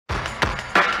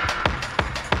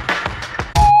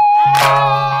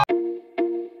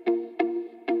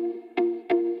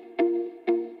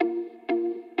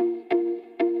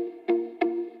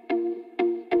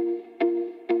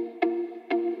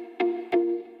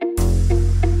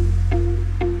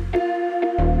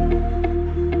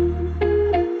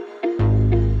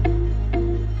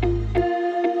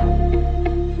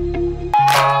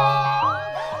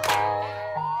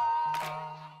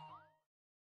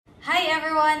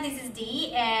everyone, this is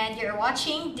Dee and you're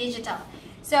watching Digital.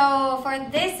 So for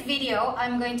this video,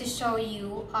 I'm going to show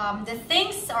you the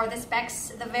things or the specs,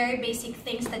 the very basic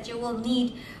things that you will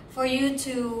need for you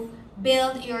to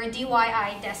build your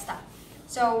DIY desktop.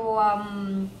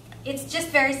 So it's just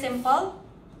very simple.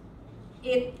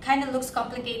 It kind of looks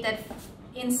complicated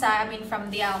inside,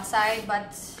 from the outside,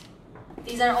 but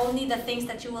these are only the things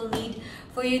that you will need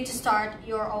for you to start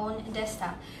your own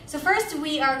desktop. So first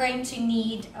we are going to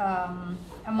need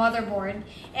a motherboard,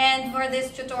 and for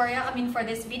this tutorial, for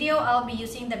this video, I'll be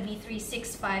using the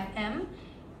B365M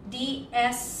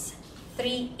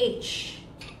DS3H,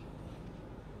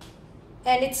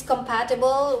 and it's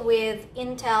compatible with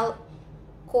Intel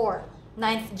Core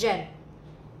 9th Gen.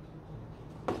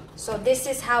 So this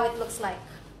is how it looks like.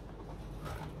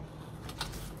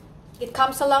 It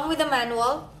comes along with the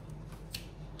manual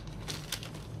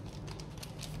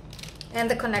and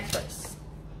the connectors.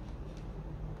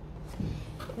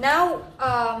 Now,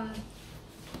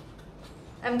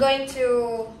 I'm going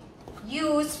to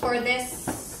use for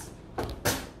this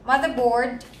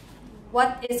motherboard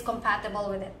what is compatible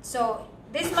with it. So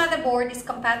this motherboard is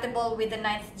compatible with the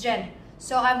 9th Gen.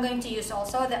 So I'm going to use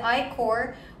also the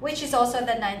iCore, which is also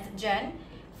the 9th Gen.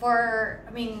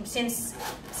 Since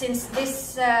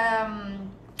this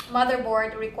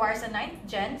motherboard requires a 9th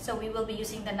Gen, so we will be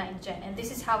using the 9th Gen, and this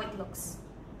is how it looks.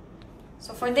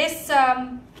 So for this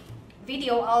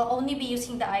video, I'll only be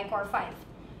using the iCore 5.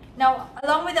 Now,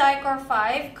 along with the iCore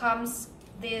 5 comes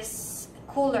this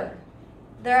cooler.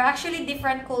 There are actually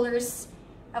different coolers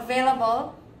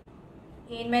available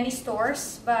in many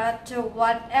stores, but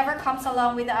whatever comes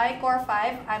along with the iCore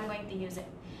 5, I'm going to use it.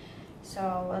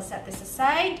 So we'll set this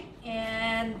aside,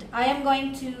 and I am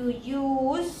going to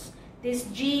use this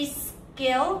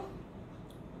G.SKILL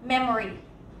memory,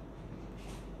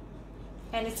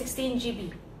 and it's 16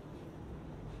 GB.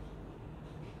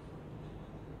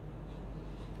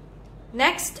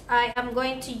 Next, I am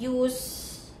going to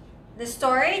use the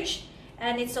storage,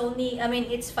 and it's only,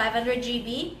 it's 500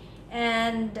 GB,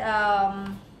 and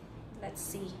let's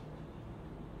see.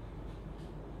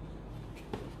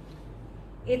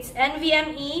 It's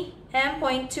NVMe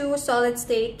M.2 solid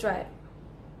state drive.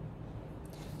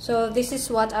 So this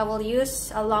is what I will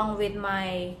use along with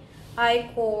my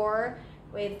iCore,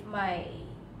 with my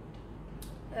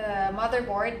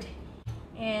motherboard,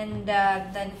 and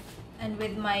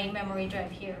with my memory drive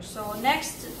here. So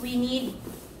next we need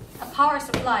a power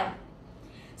supply.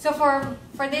 So for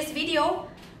this video,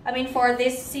 for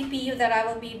this CPU that I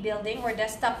will be building, or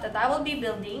desktop that I will be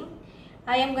building,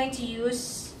 I am going to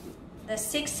use the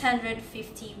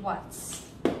 650 watts.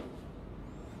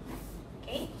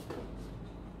 Okay.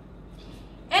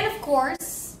 And of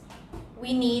course,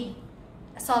 we need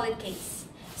a solid case.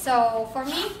 So for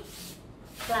me,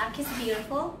 black is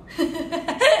beautiful.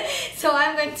 So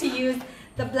I'm going to use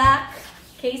the black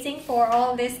casing for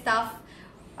all this stuff,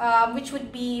 which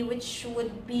would be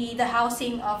the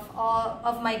housing of all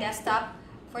of my desktop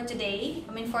for today.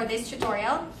 For this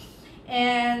tutorial,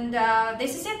 and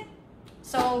this is it.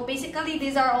 So basically,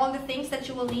 these are all the things that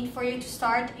you will need for you to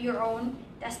start your own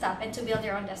desktop and to build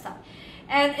your own desktop.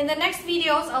 And in the next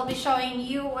videos, I'll be showing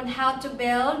you on how to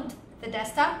build the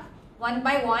desktop one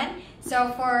by one.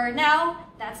 So for now,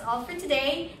 that's all for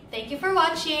today. Thank you for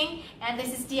watching, and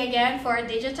this is Dee again for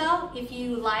Digital. If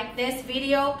you like this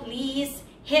video, please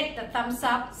hit the thumbs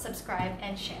up, subscribe,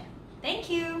 and share. Thank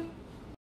you.